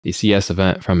The CES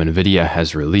event from Nvidia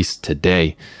has released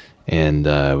today,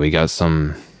 and we got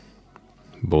some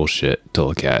bullshit to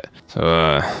look at.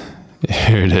 So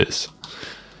here it is.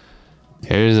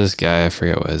 Here's this guy, I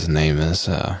forget what his name is,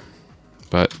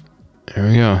 but here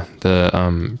we go.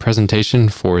 The presentation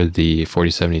for the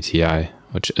 4070 Ti,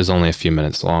 which is only a few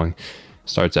minutes long,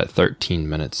 starts at 13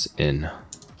 minutes in.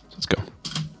 Let's go.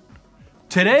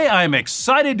 Today, I'm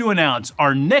excited to announce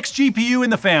our next GPU in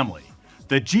the family,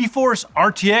 the GeForce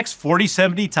RTX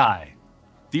 4070 Ti.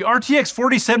 The RTX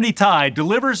 4070 Ti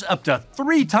delivers up to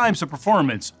 3 times the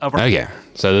performance of our... Okay,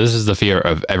 so this is the fear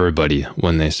of everybody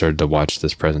when they started to watch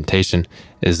this presentation,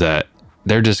 is that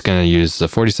they're just going to use the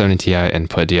 4070 Ti and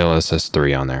put DLSS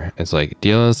 3 on there. It's like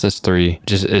DLSS 3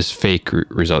 just is fake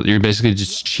result. You're basically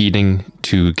just cheating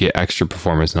to get extra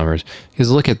performance numbers. Because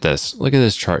look at this. Look at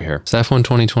this chart here. It's F1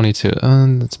 2022.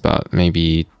 That's about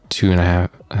maybe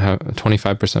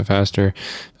 25% faster,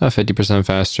 about 50%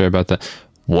 faster, about the...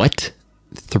 What?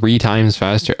 3 times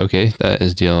faster? Okay, that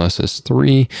is DLSS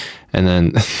 3. And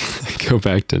then go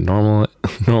back to normal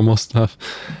stuff.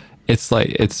 It's like,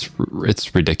 it's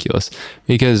ridiculous,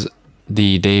 because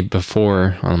the day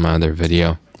before on my other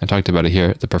video, I talked about it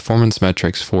here, the performance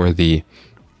metrics for the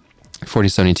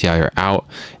 4070 Ti are out,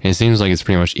 and it seems like it's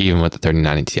pretty much even with the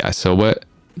 3090 Ti. So what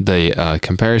the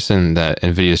comparison that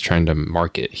Nvidia is trying to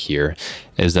market here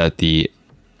is that the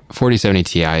 4070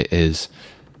 Ti is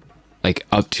like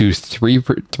up to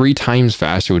three times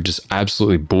faster, which is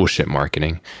absolutely bullshit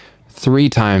marketing, 3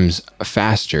 times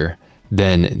faster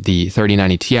than the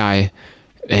 3090 Ti,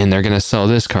 and they're going to sell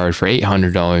this card for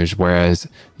 $800, whereas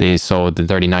they sold the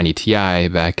 3090 Ti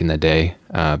back in the day,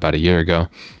 about a year ago,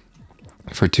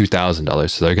 for $2,000.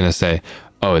 So they're going to say,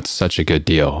 oh, it's such a good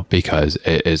deal because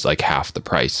it is like half the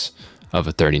price of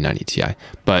a 3090 Ti.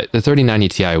 But the 3090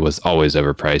 Ti was always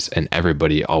overpriced, and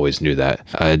everybody always knew that.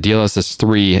 DLSS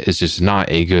 3 is just not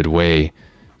a good way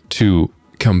to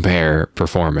compare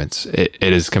performance. It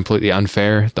is completely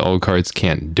unfair. The old cards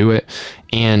can't do it,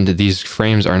 and these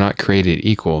frames are not created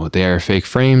equal. They are fake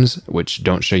frames which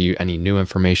don't show you any new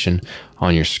information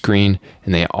on your screen,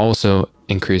 and they also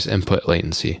increase input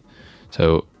latency.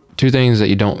 So 2 things that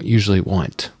you don't usually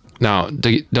want. Now,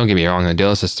 don't get me wrong, the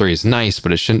DLSS 3 is nice,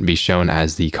 but it shouldn't be shown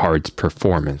as the card's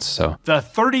performance. So the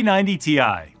 3090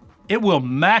 Ti, it will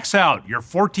max out your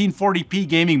 1440p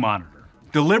gaming monitor,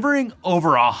 delivering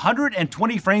over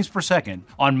 120 frames per second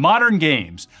on modern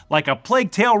games like A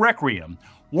Plague Tale Requiem,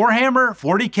 Warhammer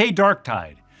 40K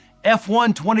Darktide,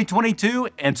 F1 2022,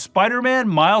 and Spider-Man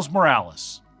Miles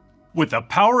Morales. With the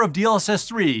power of DLSS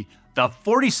 3, the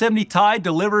 4070 Ti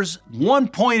delivers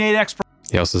 1.8x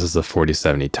he also says the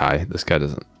 4070 Ti. This guy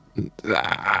doesn't...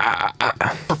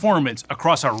 performance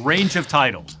across a range of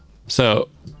titles. So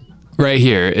right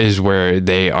here is where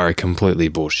they are completely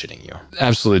bullshitting you.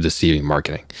 Absolutely deceiving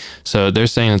marketing. So they're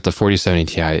saying that the 4070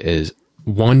 Ti is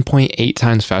 1.8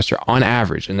 times faster on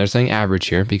average. And they're saying average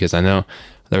here because I know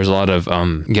there's a lot of,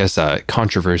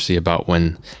 controversy about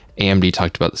when AMD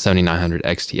talked about the 7900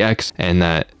 XTX and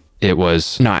that it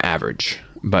was not average.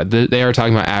 But they are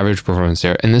talking about average performance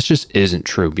there. And this just isn't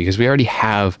true because we already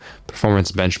have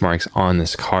performance benchmarks on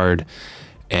this card.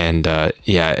 And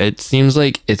yeah, it seems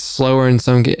like it's slower in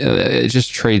some, it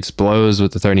just trades blows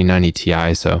with the 3090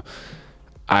 Ti. So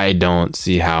I don't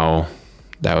see how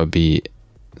that would be,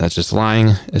 that's just lying.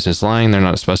 It's just lying. They're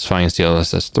not specifying it's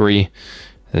DLSS 3.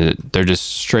 They're just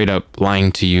straight up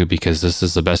lying to you because this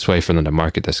is the best way for them to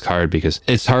market this card, because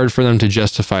it's hard for them to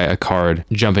justify a card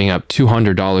jumping up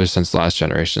 $200 since last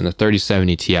generation. The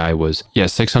 3070 Ti was, yeah,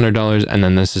 $600, and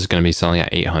then this is going to be selling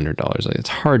at $800. Like, it's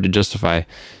hard to justify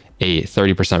a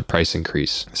 30% price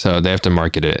increase. So they have to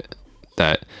market it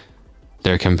that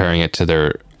they're comparing it to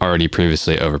their already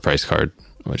previously overpriced card,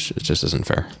 which just isn't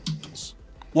fair.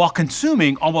 While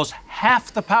consuming almost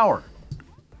half the power.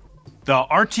 The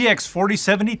RTX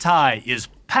 4070 Ti is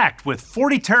packed with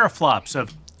 40 teraflops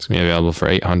of... It's going to be available for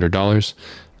 $800.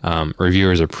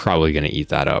 Reviewers are probably going to eat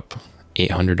that up.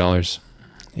 $800.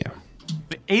 Yeah.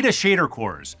 Ada shader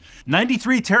cores,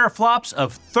 93 teraflops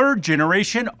of 3rd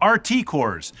generation RT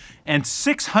cores, and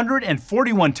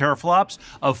 641 teraflops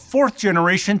of 4th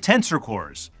generation Tensor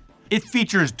cores. It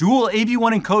features dual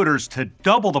AV1 encoders to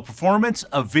double the performance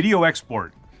of video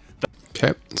export.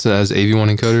 Okay, so that has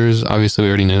AV1 encoders. Obviously, we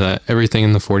already knew that. Everything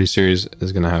in the 40 series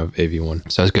is going to have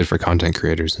AV1. So that's good for content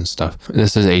creators and stuff.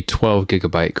 This is a 12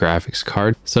 gigabyte graphics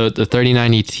card. So the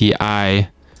 3090 Ti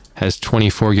has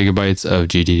 24 gigabytes of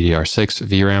GDDR6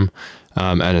 VRAM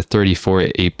at a 34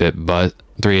 8-bit bus,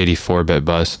 384-bit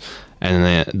bus. And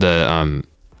the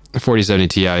 4070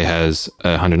 Ti has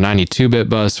a 192-bit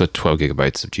bus with 12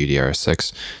 gigabytes of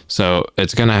GDDR6. So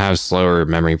it's going to have slower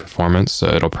memory performance. So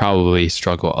it'll probably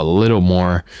struggle a little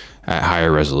more at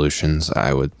higher resolutions,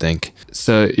 I would think.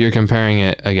 So you're comparing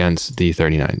it against the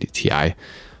 3090 Ti,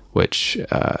 which,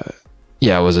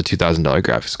 was a $2,000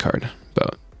 graphics card.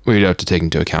 But we'd have to take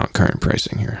into account current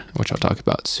pricing here, which I'll talk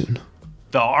about soon.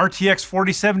 The RTX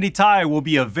 4070 Ti will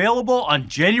be available on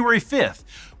January 5th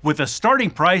with a starting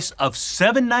price of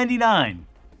 $799.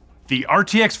 The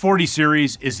RTX 40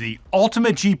 series is the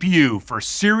ultimate GPU for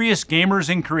serious gamers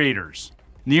and creators.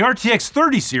 The RTX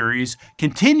 30 series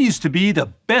continues to be the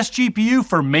best GPU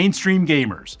for mainstream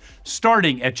gamers,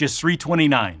 starting at just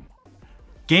 $329.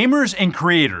 Gamers and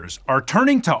creators are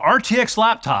turning to RTX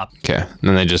laptop. Okay, and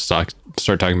then they just start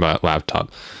talking about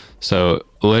laptop. So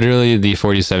literally the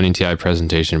 4070 Ti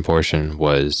presentation portion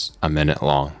was a minute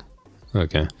long.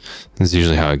 Okay, that's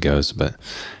usually how it goes, but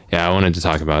yeah, I wanted to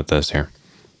talk about this here.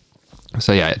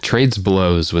 So yeah, it trades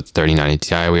blows with 3090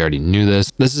 Ti. We already knew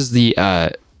this. This is the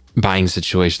buying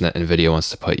situation that Nvidia wants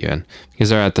to put you in, because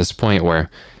they're at this point where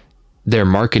their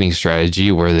marketing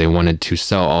strategy, where they wanted to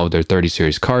sell all of their 30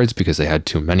 series cards because they had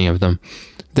too many of them,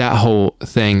 that whole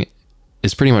thing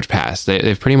is pretty much past.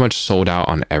 They've pretty much sold out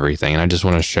on everything. And I just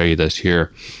want to show you this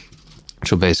here,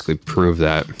 which will basically prove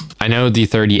that. I know the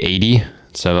 3080,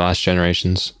 so last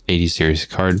generation's 80 series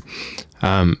card,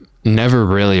 never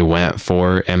really went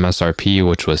for MSRP,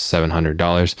 which was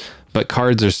 $700, but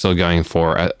cards are still going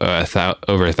for over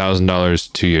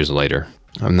 $1,000 2 years later.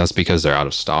 And that's because they're out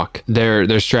of stock.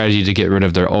 Their strategy to get rid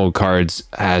of their old cards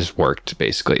has worked,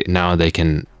 basically. Now they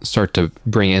can start to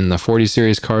bring in the 40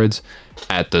 series cards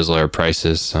at those lower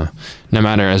prices. So no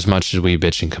matter as much as we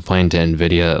bitch and complain to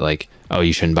Nvidia, like, oh,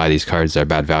 you shouldn't buy these cards, they're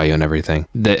bad value and everything,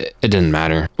 it didn't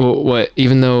matter.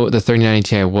 Even though the 3090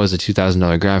 Ti was a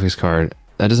 $2,000 graphics card,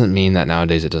 that doesn't mean that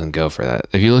nowadays it doesn't go for that.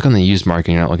 If you look on the used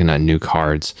market, you're not looking at new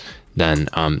cards, then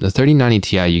the 3090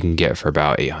 Ti you can get for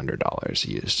about $800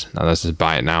 used. Now let's just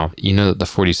buy it now. You know that the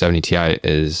 4070 Ti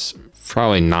is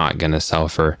probably not going to sell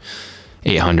for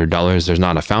 $800. There's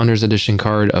not a Founders Edition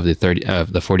card of the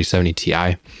 4070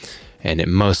 Ti, and it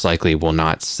most likely will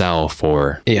not sell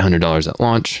for $800 at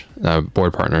launch.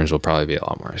 Board partners will probably be a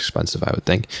lot more expensive, I would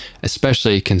think,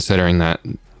 especially considering that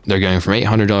they're going from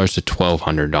 $800 to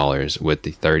 $1,200 with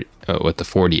the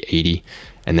 4080.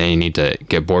 And then you need to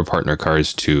get board partner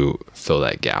cards to fill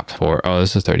that gap.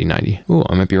 This is 3090. Ooh,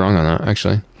 I might be wrong on that,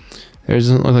 actually. There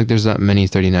doesn't look like there's that many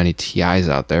 3090 Ti's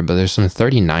out there, but there's some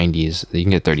 3090s. You can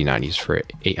get 3090s for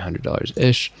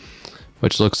 $800-ish,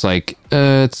 which looks like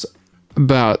it's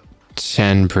about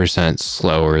 10%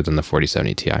 slower than the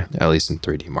 4070 Ti, at least in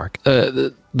 3D Mark.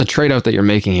 The trade-off that you're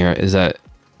making here is that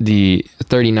the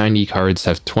 3090 cards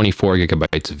have 24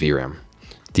 gigabytes of VRAM.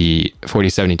 The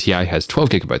 4070 Ti has 12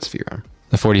 gigabytes of VRAM.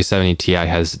 The 4070 Ti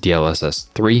has DLSS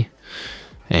 3,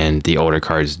 and the older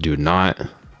cards do not.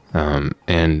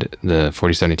 And the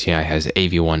 4070 Ti has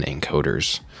AV1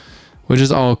 encoders, which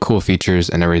is all cool features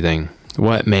and everything.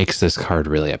 What makes this card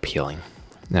really appealing?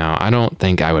 Now, I don't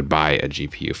think I would buy a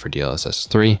GPU for DLSS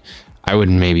 3. I would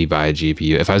maybe buy a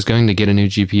GPU. If I was going to get a new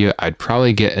GPU, I'd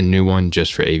probably get a new one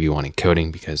just for AV1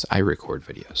 encoding because I record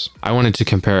videos. I wanted to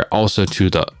compare also to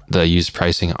the used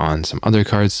pricing on some other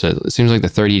cards. So it seems like the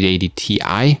 3080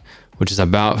 Ti, which is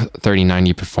about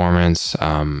 3090 performance,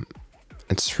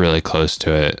 it's really close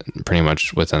to it, pretty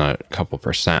much within a couple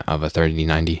percent of a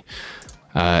 3090.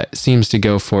 Seems to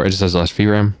go for, it just has less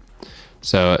VRAM.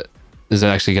 So this is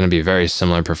actually going to be very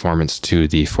similar performance to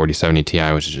the 4070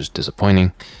 Ti, which is just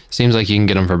disappointing. Seems like you can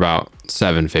get them for about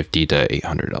 $750 to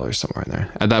 $800 somewhere in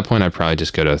there. At that point, I'd probably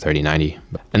just go to a 3090.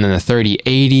 And then the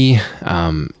 3080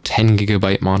 10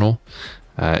 gigabyte model.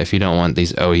 If you don't want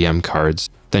these OEM cards,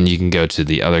 then you can go to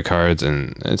the other cards,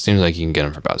 and it seems like you can get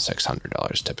them for about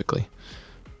 $600 typically.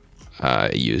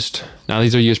 Used. Now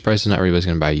these are used prices, not everybody's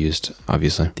going to buy used,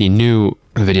 obviously. The new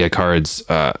Nvidia cards,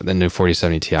 the new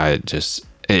 4070 Ti,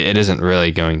 it isn't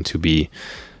really going to be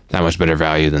that much better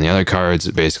value than the other cards.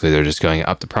 Basically, they're just going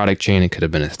up the product chain. It could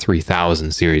have been a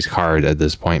 3000 series card at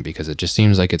this point because it just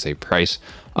seems like it's a price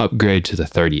upgrade to the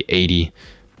 3080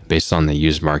 based on the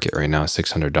used market right now,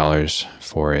 $600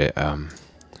 for it,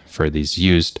 for these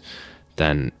used.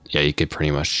 Then yeah, you could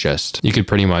pretty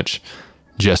much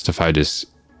justify just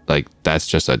like that's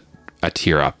just a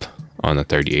tier up on the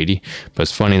 3080. But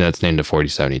it's funny that's named a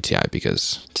 4070 Ti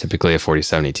because typically a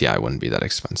 4070 Ti wouldn't be that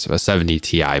expensive. A 70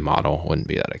 Ti model wouldn't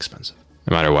be that expensive.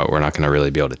 No matter what, we're not going to really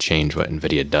be able to change what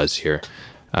Nvidia does here.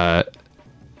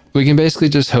 We can basically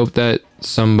just hope that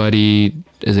somebody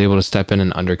is able to step in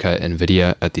and undercut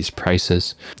Nvidia at these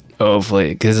prices. Hopefully,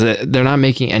 because they're not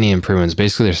making any improvements.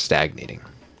 Basically, they're stagnating.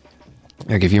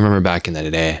 Like if you remember back in the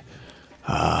day,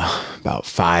 about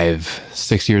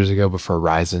 5-6 years ago, before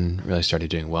Ryzen really started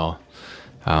doing well,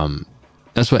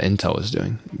 that's what Intel was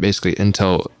doing. Basically,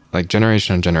 Intel, like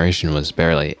generation on generation, was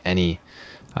barely any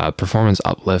performance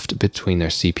uplift between their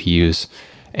CPUs,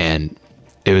 and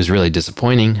it was really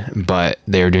disappointing. But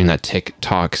they were doing that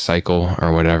tick-tock cycle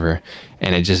or whatever,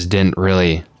 and it just didn't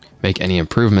really make any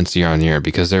improvements year on year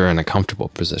because they're in a comfortable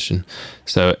position.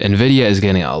 So Nvidia is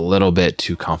getting a little bit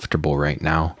too comfortable right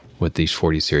now with these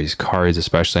 40 series cards,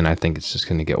 especially, and I think it's just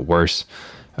going to get worse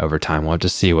over time. We'll have to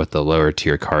see what the lower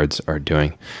tier cards are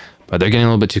doing, but they're getting a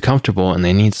little bit too comfortable, and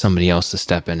they need somebody else to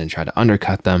step in and try to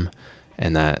undercut them,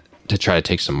 and that to try to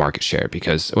take some market share.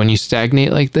 Because when you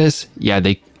stagnate like this, yeah,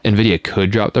 Nvidia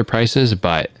could drop their prices,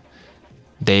 but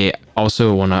they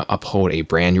also want to uphold a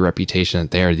brand new reputation that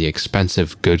they are the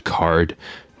expensive good card,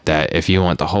 that if you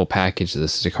want the whole package,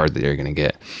 this is a card that you're going to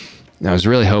get. And I was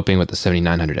really hoping with the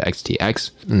 7900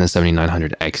 XTX and the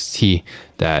 7900 XT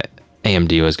that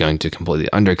AMD was going to completely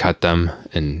undercut them.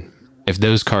 And if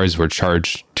those cards were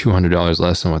charged $200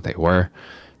 less than what they were,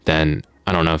 then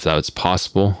I don't know if that was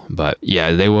possible. But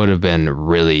yeah, they would have been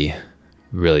really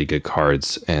good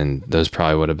cards, and those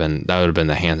probably would have been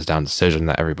the hands down decision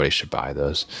that everybody should buy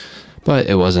those, but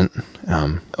it wasn't.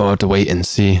 We'll have to wait and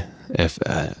see if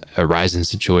a Ryzen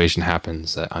situation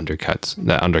happens that undercut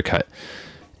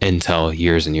Intel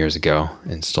years and years ago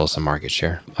and stole some market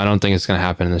share. I don't think it's going to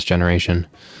happen in this generation,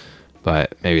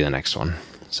 but maybe the next one.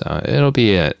 So it'll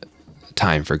be a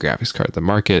time for graphics card. The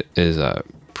market is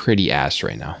pretty ass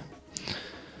right now.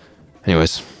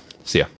 Anyways, see ya.